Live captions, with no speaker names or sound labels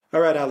All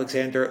right,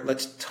 Alexander,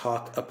 let's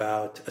talk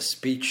about a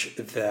speech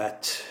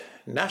that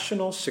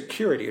National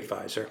Security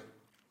Advisor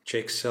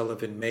Jake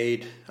Sullivan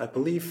made, I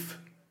believe,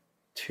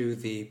 to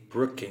the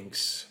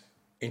Brookings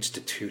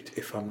Institute,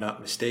 if I'm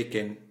not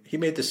mistaken. He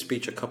made this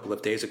speech a couple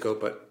of days ago,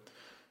 but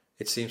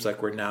it seems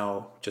like we're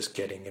now just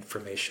getting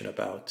information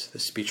about the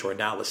speech or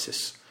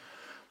analysis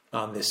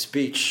on this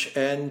speech.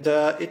 And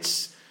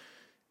it's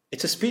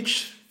a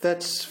speech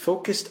that's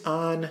focused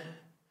on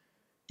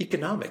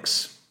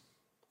economics,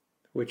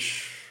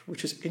 which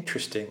is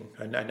interesting.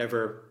 I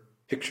never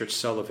pictured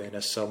Sullivan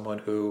as someone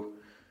who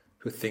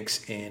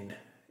thinks in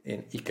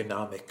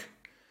economic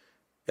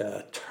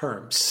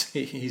terms.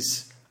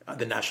 He's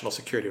the National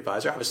Security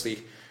Advisor.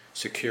 Obviously,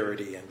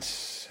 security and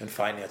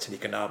finance and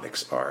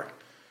economics are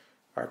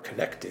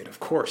connected, of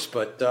course.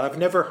 But I've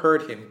never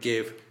heard him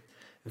give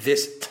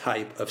this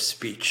type of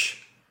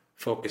speech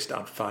focused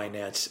on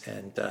finance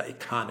and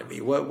economy.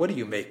 What do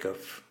you make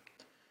of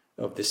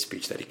this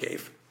speech that he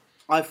gave?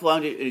 I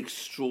find it an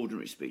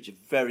extraordinary speech, a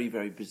very,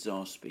 very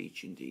bizarre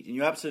speech indeed. And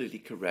you're absolutely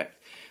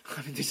correct.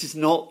 I mean, this is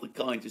not the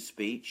kind of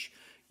speech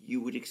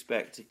you would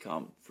expect to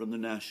come from the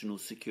National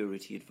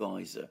Security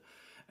Advisor.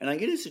 And I'm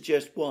going to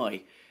suggest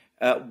why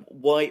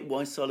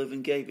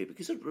Sullivan gave it,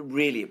 because it's not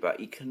really about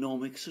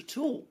economics at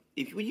all.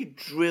 When you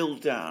drill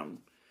down,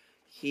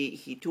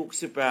 he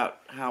talks about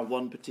how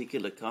one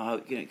particular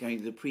going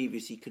to the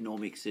previous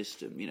economic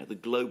system, the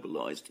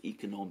globalized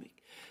economic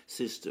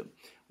system,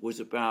 was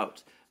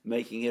about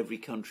making every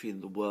country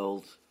in the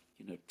world,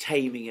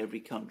 taming every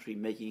country,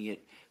 making it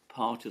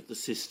part of the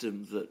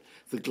system, the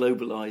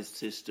globalized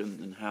system,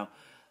 and how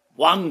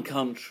one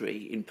country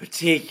in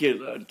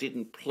particular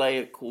didn't play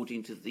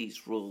according to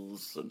these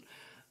rules, and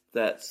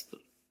that's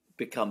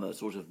become a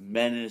sort of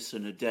menace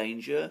and a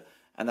danger.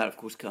 And that, of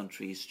course,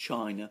 country is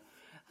China.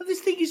 And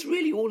this thing is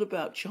really all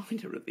about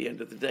China at the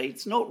end of the day.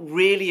 It's not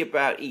really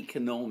about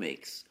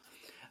economics.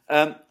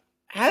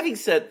 Having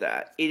said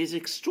that, it is an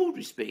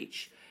extraordinary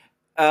speech.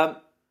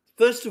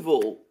 First of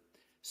all,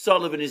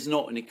 Sullivan is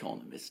not an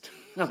economist.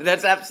 I mean,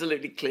 that's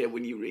absolutely clear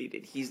when you read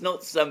it. He's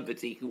not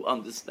somebody who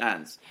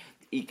understands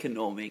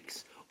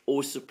economics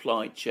or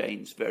supply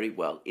chains very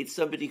well. It's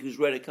somebody who's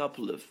read a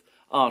couple of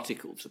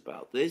articles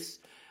about this,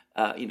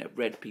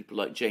 read people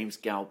like James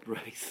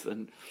Galbraith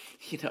and,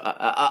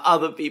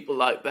 other people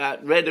like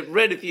that, read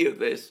a few of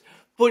this,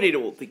 put it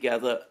all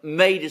together,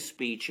 made a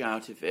speech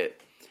out of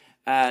it.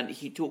 And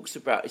he talks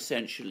about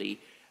essentially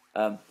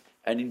an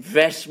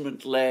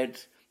investment-led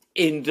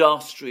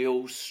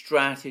industrial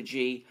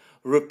strategy,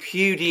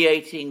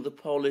 repudiating the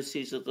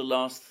policies of the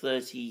last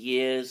 30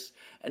 years,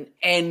 an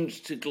end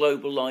to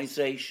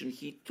globalization.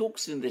 He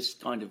talks in this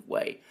kind of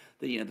way.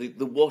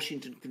 The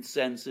Washington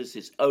consensus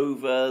is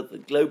over, the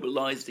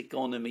globalized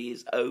economy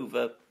is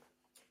over.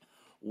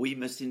 We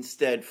must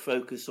instead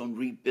focus on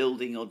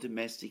rebuilding our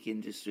domestic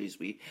industries.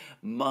 We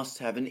must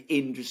have an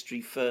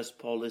industry-first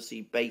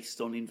policy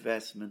based on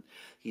investment.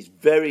 He's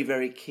very,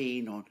 very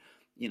keen on,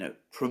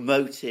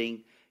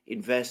 promoting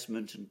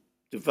investment and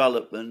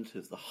development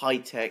of the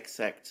high-tech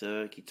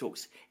sector. He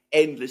talks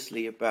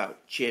endlessly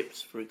about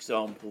chips, for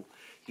example.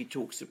 He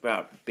talks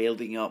about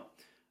building up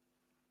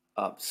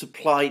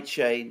supply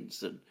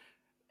chains and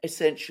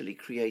essentially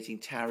creating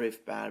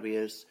tariff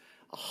barriers,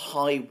 a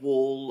high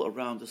wall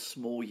around a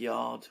small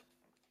yard.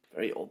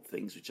 Very odd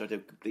things, which I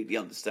don't completely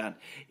understand,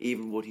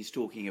 even what he's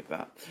talking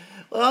about.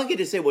 Well, I'm going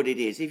to say what it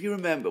is. If you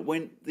remember,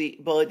 when the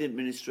Biden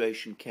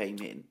administration came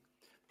in,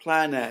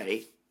 Plan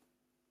A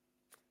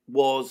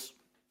was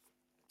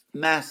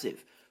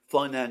massive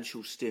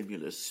financial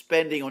stimulus,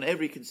 spending on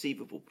every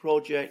conceivable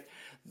project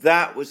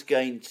that was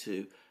going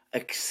to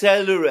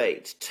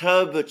accelerate,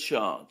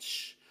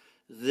 turbocharge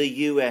the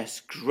US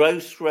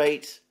growth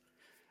rate.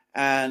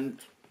 And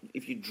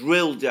if you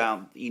drill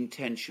down, the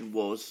intention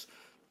was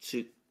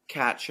to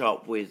catch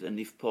up with, and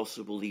if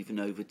possible, even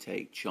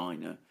overtake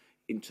China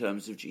in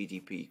terms of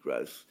GDP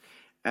growth.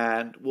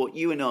 And what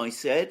you and I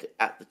said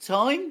at the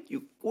time,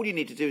 all you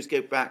need to do is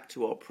go back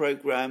to our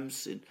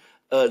programs in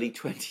early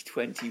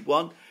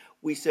 2021.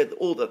 We said that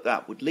all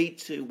that would lead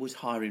to was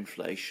higher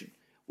inflation,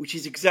 which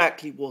is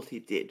exactly what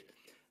it did.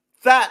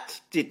 That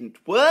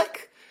didn't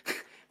work.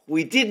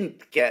 We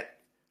didn't get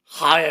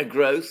higher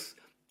growth.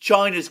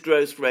 China's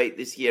growth rate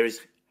this year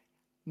is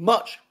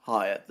much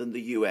higher than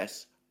the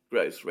US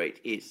growth rate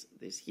is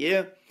this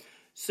year.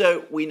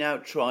 So we now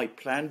try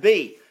Plan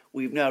B.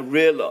 We've now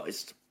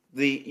realized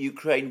the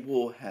Ukraine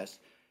war has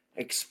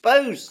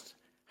exposed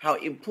how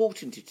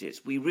important it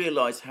is. We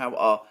realize how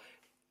our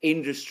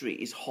industry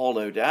is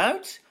hollowed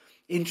out.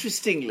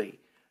 Interestingly,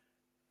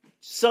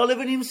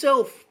 Sullivan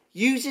himself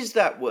uses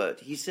that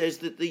word. He says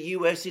that the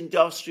US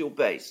industrial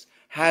base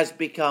has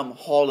become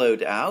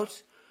hollowed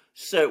out.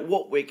 So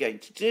what we're going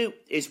to do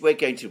is we're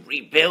going to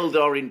rebuild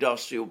our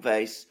industrial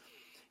base.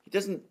 He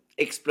doesn't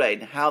explain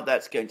how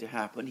that's going to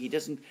happen. He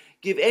doesn't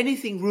give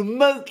anything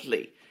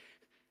remotely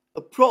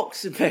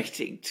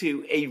approximating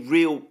to a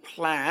real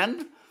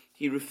plan.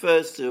 He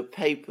refers to a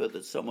paper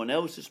that someone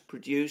else has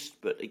produced,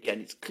 but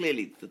again, it's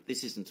clearly that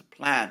this isn't a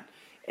plan,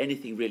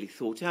 anything really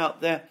thought out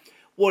there.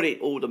 what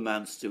it all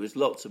amounts to is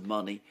lots of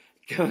money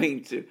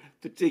going to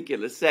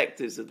particular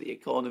sectors of the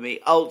economy.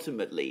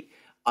 Ultimately,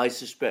 I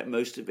suspect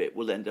most of it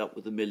will end up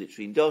with the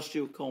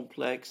military-industrial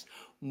complex.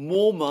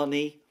 More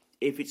money,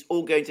 if it's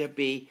all going to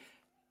be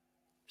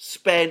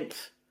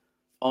spent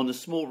on a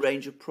small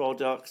range of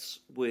products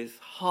with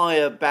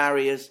higher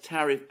barriers,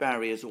 tariff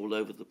barriers all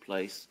over the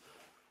place.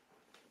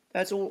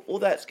 That's all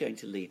that's going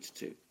to lead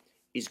to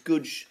is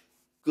goods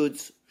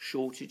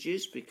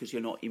shortages because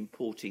you're not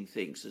importing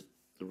things at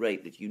the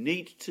rate that you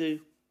need to,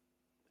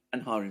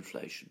 and higher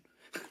inflation.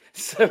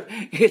 So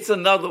it's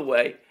another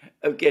way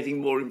of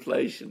getting more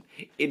inflation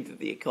into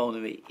the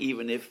economy,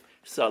 even if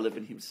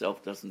Sullivan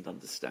himself doesn't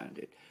understand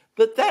it.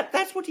 But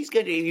that's what he's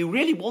going to do. If you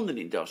really want an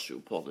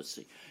industrial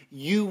policy,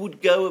 you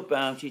would go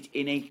about it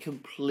in a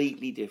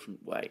completely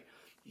different way.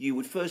 You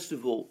would, first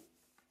of all,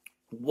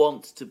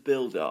 want to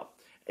build up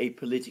a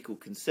political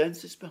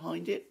consensus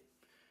behind it.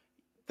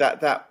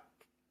 That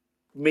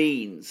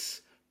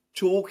means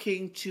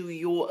talking to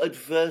your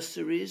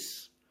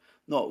adversaries,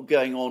 not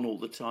going on all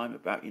the time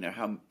about,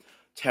 how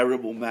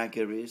terrible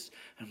MAGA is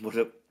and what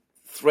a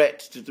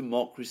threat to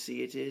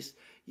democracy it is.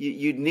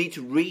 You'd need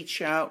to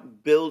reach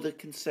out, build a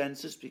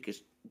consensus,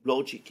 because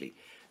logically,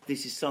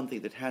 this is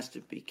something that has to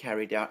be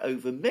carried out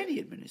over many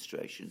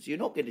administrations. You're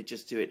not going to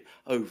just do it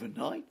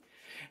overnight.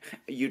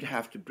 You'd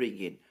have to bring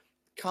in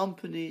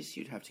companies,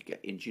 you'd have to get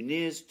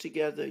engineers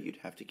together, you'd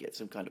have to get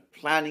some kind of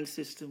planning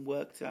system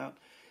worked out.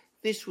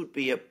 This would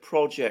be a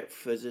project,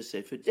 as I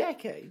said, for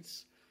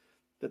decades.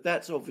 But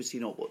that's obviously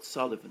not what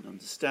Sullivan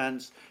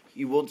understands.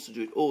 He wants to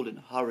do it all in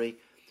a hurry,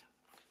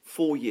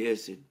 4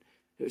 years in,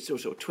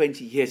 sort of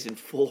 20 years in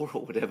 4,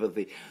 or whatever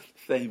the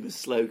famous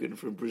slogan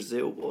from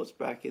Brazil was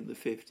back in the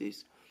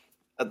 50s.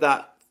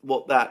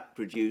 What that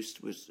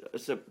produced was,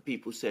 as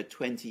people said,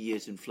 20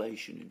 years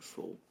inflation in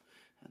 4.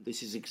 And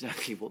this is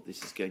exactly what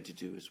this is going to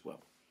do as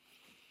well.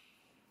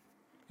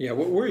 Yeah,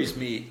 what worries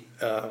me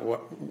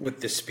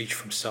with this speech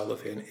from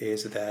Sullivan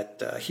is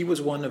that he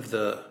was one of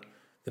the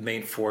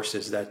main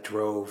forces that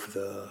drove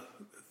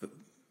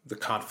the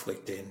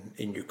conflict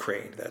in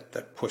Ukraine,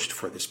 that pushed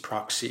for this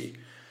proxy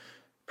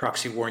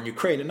war in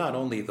Ukraine, and not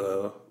only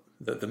the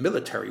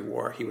military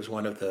war. He was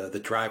one of the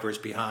drivers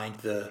behind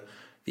the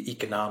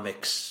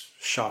economics,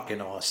 shock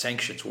and awe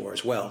sanctions war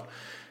as well.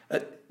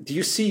 Do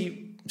you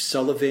see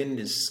Sullivan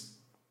as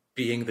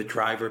being the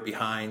driver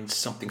behind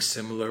something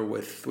similar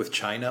with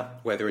China,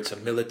 whether it's a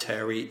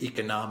military,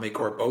 economic,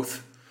 or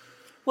both?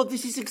 Well,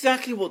 this is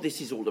exactly what this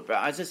is all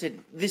about. As I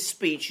said, this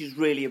speech is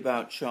really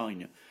about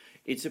China.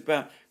 It's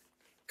about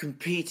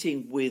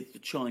competing with the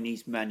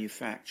Chinese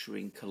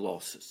manufacturing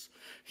colossus.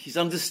 He's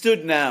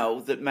understood now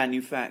that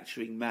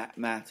manufacturing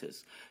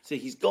matters. So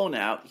he's gone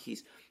out,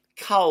 he's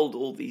culled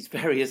all these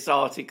various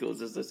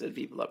articles, as I said,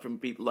 from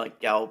people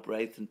like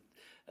Galbraith and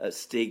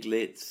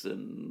Stiglitz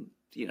and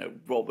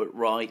Robert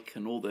Reich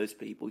and all those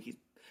people. He's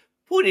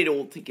put it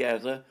all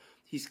together.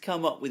 He's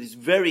come up with this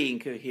very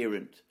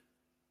incoherent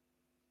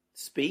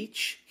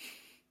speech.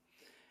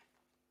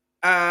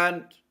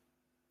 And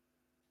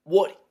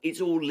what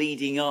it's all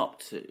leading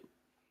up to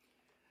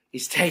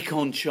is take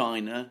on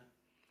China,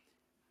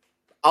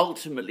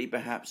 ultimately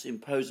perhaps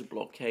impose a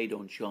blockade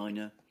on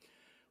China.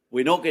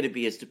 We're not going to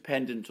be as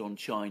dependent on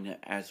China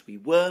as we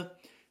were.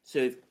 So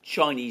if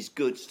Chinese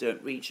goods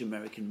don't reach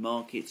American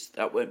markets,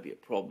 that won't be a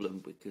problem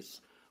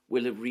because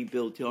we'll have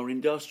rebuilt our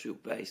industrial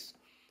base.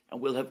 And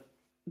we'll have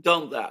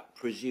done that,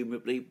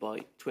 presumably, by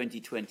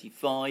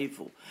 2025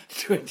 or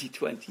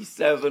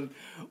 2027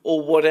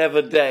 or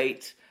whatever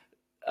date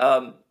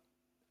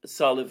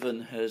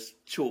Sullivan has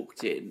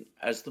chalked in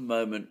as the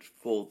moment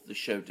for the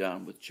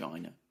showdown with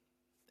China.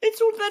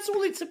 That's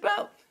all it's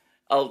about,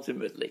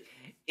 ultimately.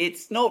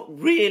 It's not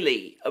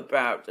really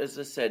about, as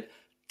I said,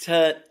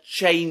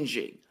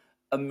 changing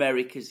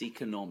America's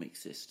economic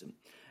system.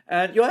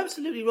 And you're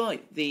absolutely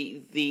right.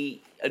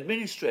 The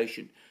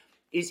administration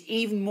is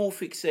even more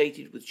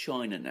fixated with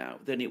China now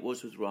than it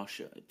was with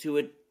Russia, to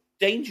a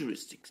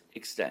dangerous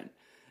extent,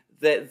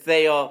 that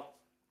they are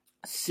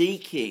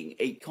seeking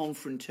a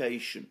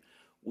confrontation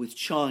with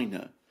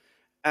China.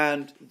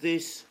 And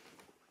this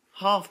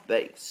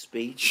half-baked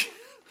speech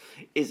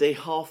is a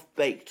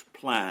half-baked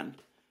plan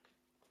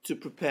to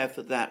prepare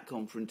for that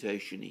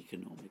confrontation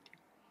economically.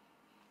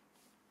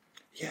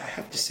 Yeah, I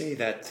have to say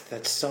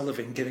that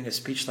Sullivan giving a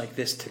speech like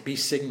this to me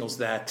signals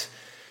that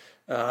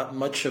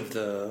much of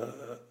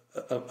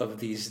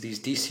these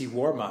DC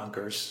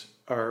warmongers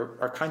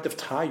are kind of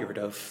tired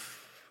of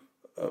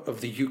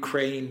the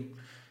Ukraine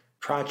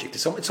project.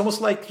 It's almost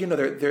like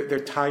they're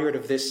tired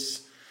of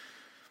this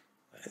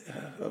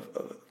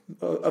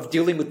of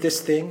dealing with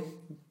this thing.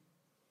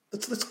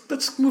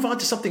 Let's move on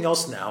to something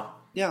else now.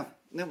 Yeah,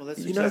 no, well,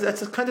 that's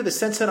that's kind of the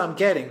sense that I'm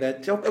getting.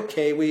 That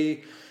okay,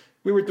 we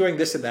were doing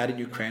this and that in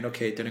Ukraine.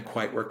 Okay, it didn't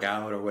quite work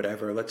out or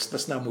whatever.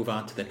 Let's now move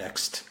on to the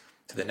next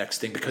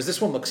thing because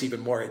this one looks even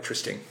more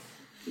interesting.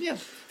 Yeah,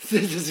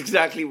 this is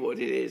exactly what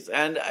it is.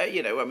 And,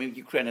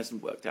 Ukraine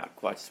hasn't worked out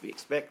quite as we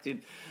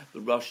expected.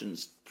 The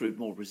Russians proved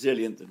more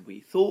resilient than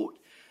we thought.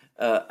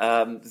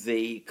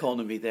 The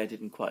economy there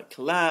didn't quite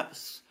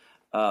collapse.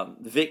 The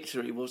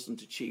victory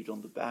wasn't achieved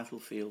on the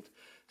battlefield.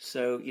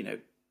 So,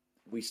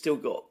 we still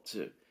got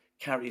to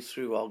carry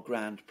through our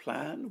grand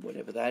plan,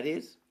 whatever that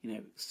is,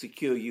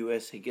 secure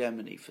US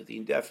hegemony for the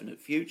indefinite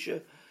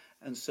future.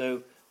 And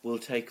so we'll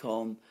take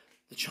on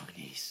the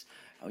Chinese.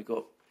 And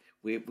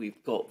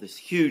we've got this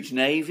huge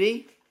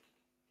navy.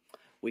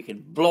 We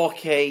can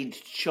blockade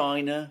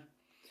China,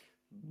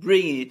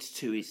 bring it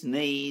to its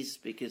knees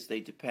because they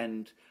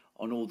depend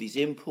on all these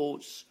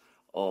imports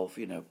of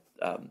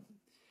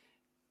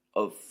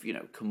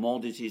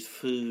commodities,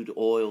 food,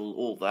 oil,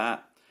 all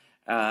that,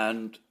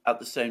 and at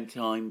the same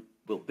time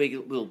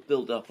we'll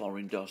build up our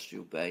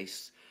industrial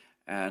base,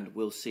 and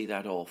we'll see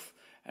that off.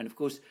 And of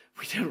course,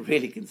 we don't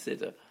really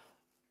consider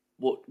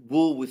what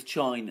war with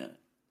China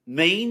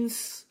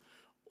means,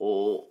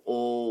 or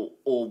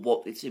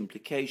what its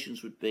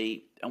implications would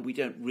be, and we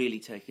don't really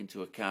take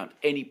into account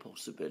any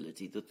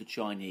possibility that the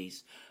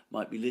Chinese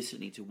might be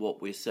listening to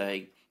what we're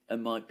saying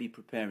and might be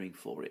preparing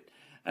for it.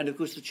 And of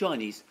course, the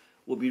Chinese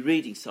will be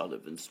reading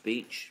Sullivan's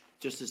speech,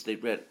 just as they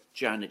read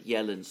Janet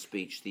Yellen's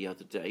speech the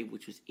other day,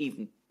 which was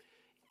even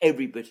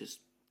every bit as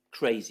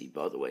crazy,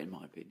 by the way, in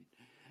my opinion.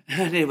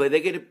 Anyway, they're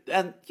going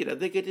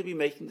to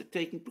be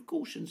taking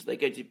precautions. They're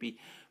going to be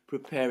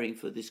preparing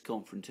for this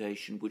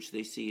confrontation, which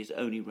they see is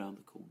only round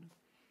the corner.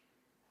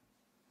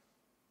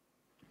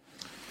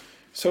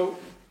 So,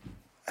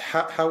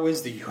 how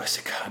is the U.S.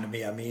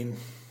 economy? I mean,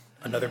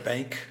 another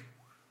bank?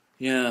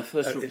 Yeah,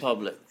 First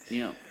Republic.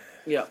 Yeah.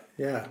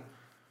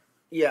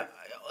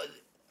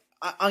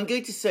 I'm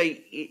going to say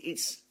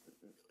it's.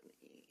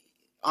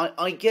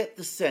 I get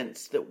the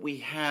sense that we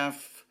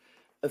have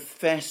a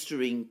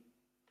festering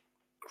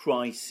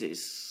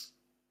crisis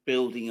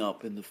building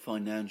up in the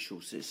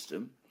financial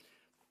system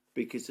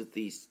because of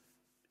these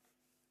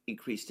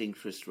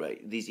interest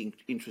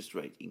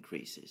rate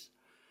increases.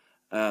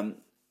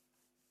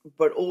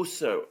 But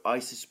also, I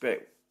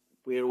suspect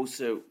we're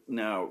also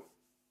now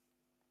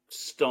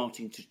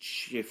starting to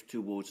shift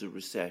towards a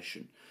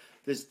recession.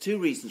 There's two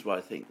reasons why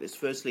I think this.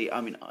 Firstly,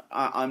 I mean,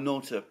 I'm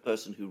not a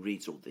person who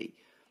reads all the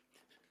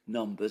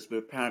numbers, but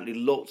apparently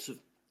lots of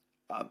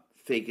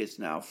figures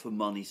now for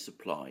money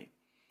supply,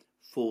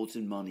 falls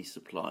in money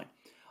supply,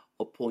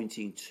 are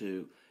pointing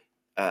to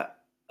a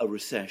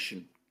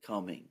recession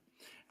coming.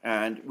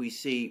 And we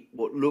see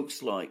what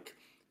looks like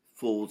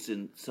falls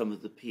in some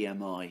of the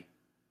PMI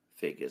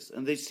figures,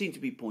 and they seem to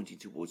be pointing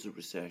towards a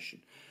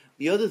recession.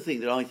 The other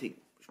thing that I think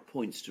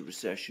points to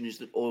recession is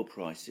that oil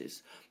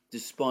prices,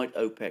 despite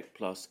OPEC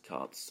plus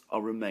cuts,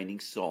 are remaining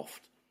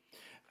soft.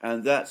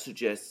 And that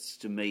suggests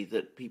to me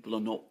that people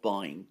are not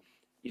buying,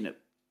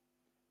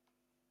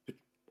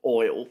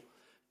 oil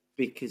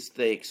because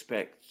they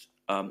expect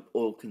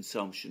oil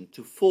consumption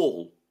to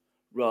fall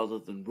rather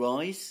than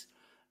rise.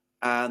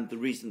 And the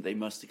reason they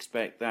must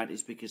expect that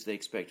is because they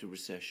expect a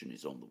recession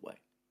is on the way.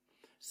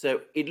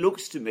 So it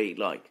looks to me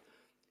like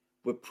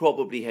we're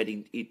probably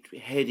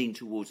heading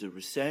towards a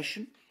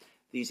recession.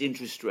 These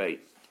interest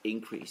rate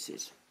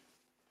increases,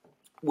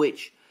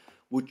 which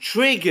were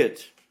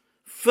triggered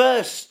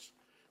first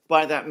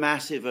by that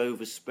massive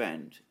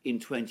overspend in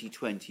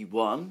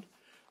 2021,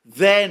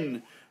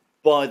 then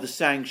by the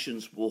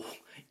sanctions war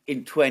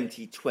in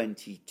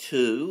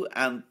 2022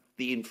 and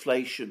the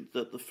inflation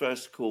that the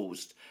first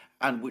caused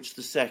and which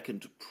the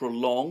second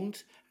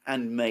prolonged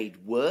and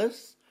made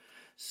worse.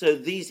 So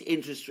these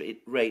interest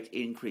rate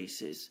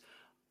increases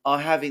are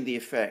having the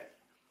effect,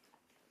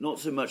 not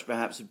so much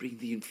perhaps of bringing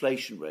the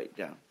inflation rate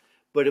down,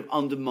 but of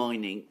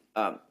undermining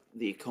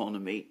the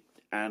economy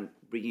and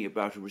bringing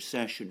about a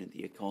recession in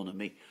the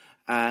economy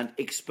and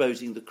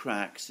exposing the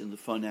cracks in the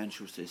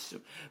financial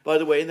system. By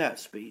the way, in that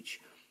speech,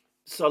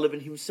 Sullivan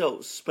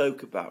himself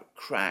spoke about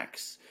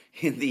cracks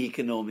in the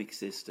economic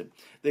system.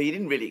 Though he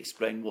didn't really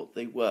explain what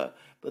they were,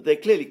 but there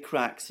are clearly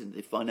cracks in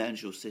the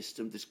financial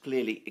system. There's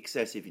clearly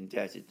excessive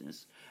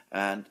indebtedness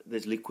and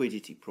there's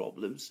liquidity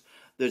problems.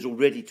 There's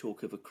already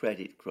talk of a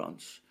credit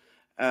crunch.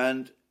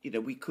 And,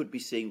 we could be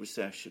seeing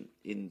recession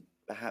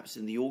perhaps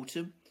in the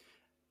autumn,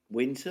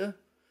 winter,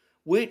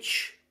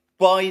 which,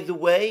 by the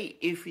way,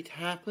 if it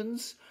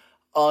happens,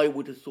 I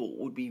would have thought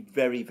would be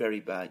very,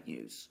 very bad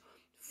news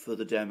for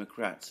the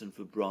Democrats and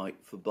for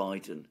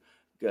Biden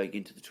going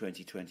into the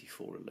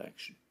 2024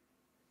 election.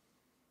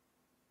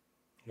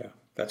 Yeah,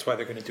 that's why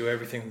they're going to do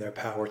everything in their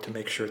power to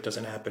make sure it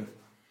doesn't happen.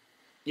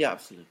 Yeah,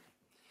 absolutely.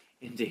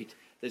 Indeed.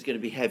 There's going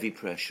to be heavy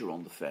pressure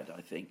on the Fed,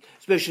 I think,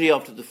 especially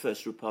after the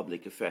First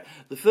Republic affair.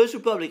 The First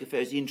Republic affair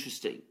is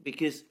interesting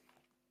because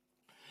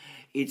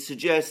it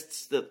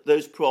suggests that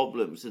those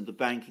problems in the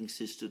banking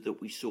system that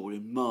we saw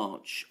in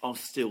March are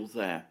still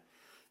there.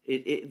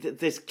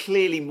 There's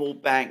clearly more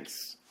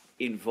banks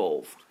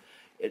involved.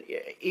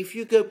 If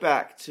you go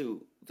back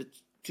to the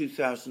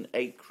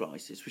 2008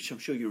 crisis, which I'm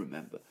sure you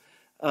remember,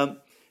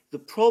 the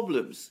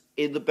problems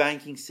in the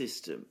banking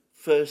system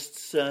first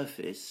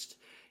surfaced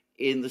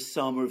in the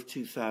summer of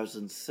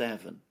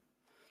 2007.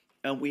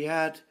 And we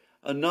had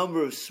a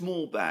number of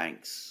small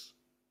banks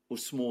or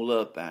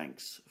smaller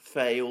banks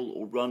fail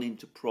or run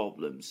into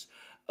problems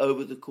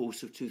over the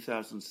course of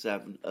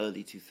 2007,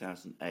 early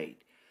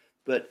 2008.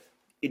 but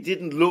it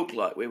didn't look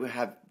like we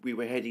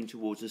were heading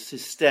towards a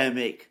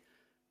systemic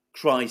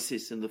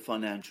crisis in the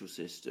financial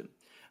system.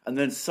 And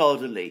then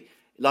suddenly,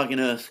 like an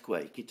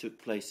earthquake, it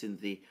took place in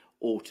the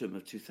autumn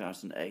of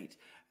 2008.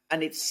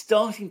 And it's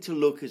starting to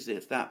look as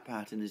if that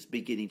pattern is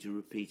beginning to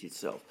repeat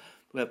itself.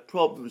 We have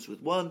problems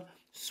with one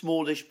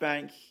smallish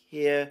bank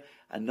here,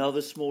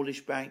 another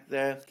smallish bank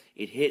there.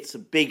 It hits a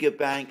bigger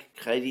bank,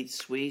 Credit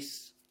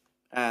Suisse,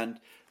 and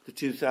the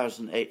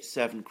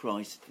 2008-07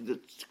 crisis, the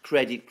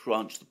credit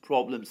crunch, the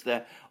problems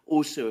there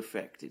also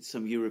affected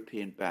some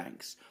European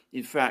banks.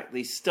 In fact,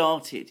 they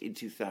started in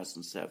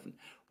 2007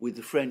 with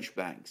the French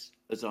banks,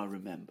 as I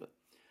remember.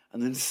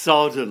 And then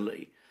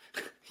suddenly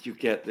you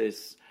get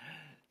this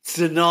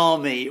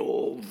tsunami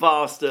or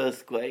vast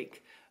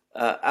earthquake,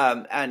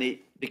 and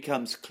it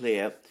becomes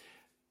clearer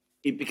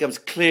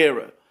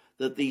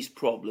that these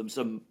problems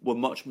were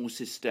much more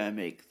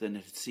systemic than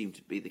it seemed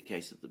to be the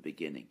case at the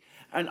beginning.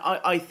 And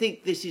I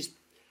think this is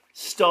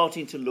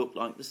starting to look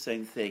like the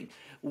same thing.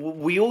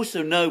 We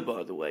also know,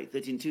 by the way,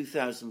 that in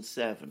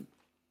 2007,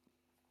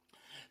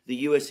 the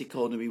US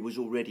economy was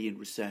already in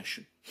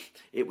recession.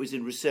 It was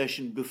in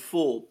recession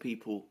before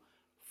people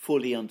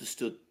fully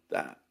understood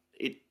that.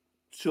 It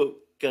took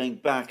going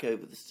back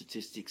over the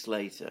statistics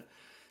later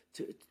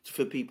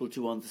for people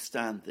to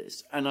understand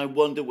this. And I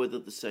wonder whether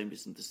the same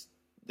isn't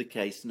the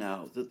case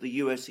now, that the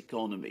US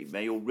economy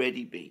may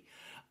already be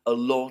a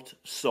lot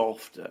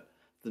softer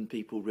than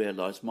people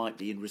realise, might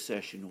be in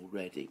recession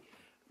already,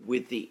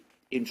 with the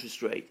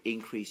interest rate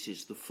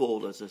increases, the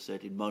fall, as I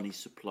said, in money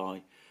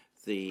supply,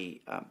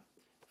 the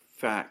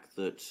fact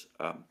that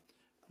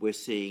we're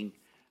seeing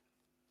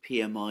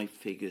PMI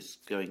figures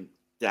going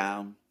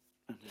down,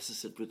 and as I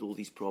said, with all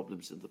these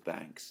problems in the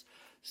banks.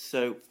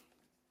 So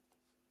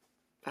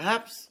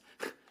perhaps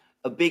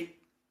a big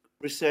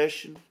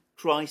recession,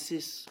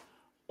 crisis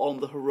on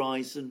the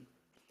horizon.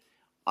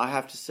 I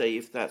have to say,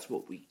 if that's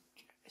what we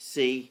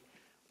see,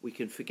 we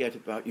can forget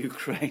about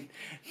Ukraine.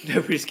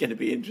 Nobody's going to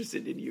be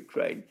interested in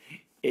Ukraine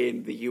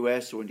in the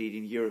US or indeed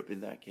in Europe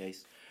in that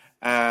case.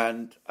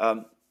 And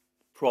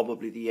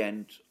probably the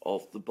end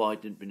of the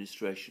Biden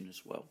administration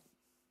as well.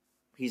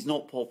 He's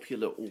not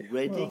popular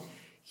already. Well,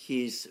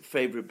 his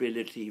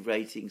favorability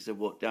ratings are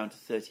down to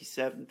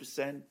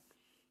 37%,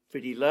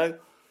 pretty low.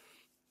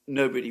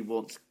 Nobody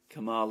wants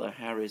Kamala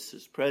Harris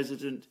as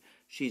president.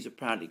 She's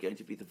apparently going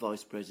to be the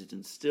vice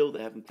president still.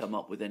 They haven't come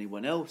up with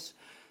anyone else.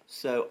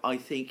 So I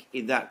think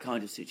in that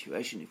kind of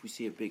situation, if we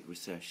see a big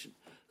recession,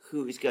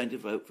 who is going to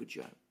vote for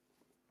Joe?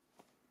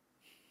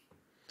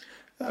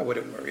 I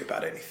wouldn't worry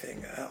about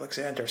anything,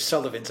 Alexander.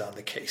 Sullivan's on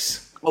the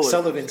case. Oh,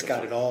 Sullivan's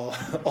got it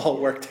all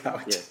worked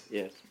out.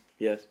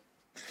 Yes.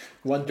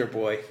 Wonder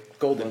Boy,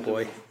 Golden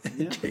Wonder Boy,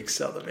 yeah. Jake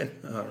Sullivan.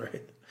 All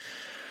right.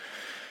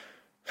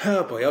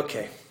 Oh, boy.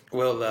 Okay.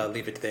 We'll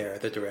leave it there.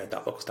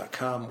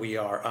 TheDurand.locals.com. We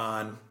are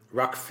on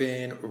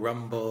Rockfin,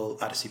 Rumble,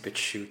 Odyssey,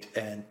 BitChute,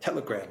 and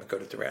Telegram. Go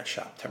to Durand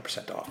Shop.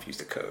 10% off. Use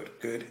the code.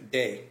 Good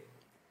day.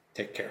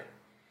 Take care.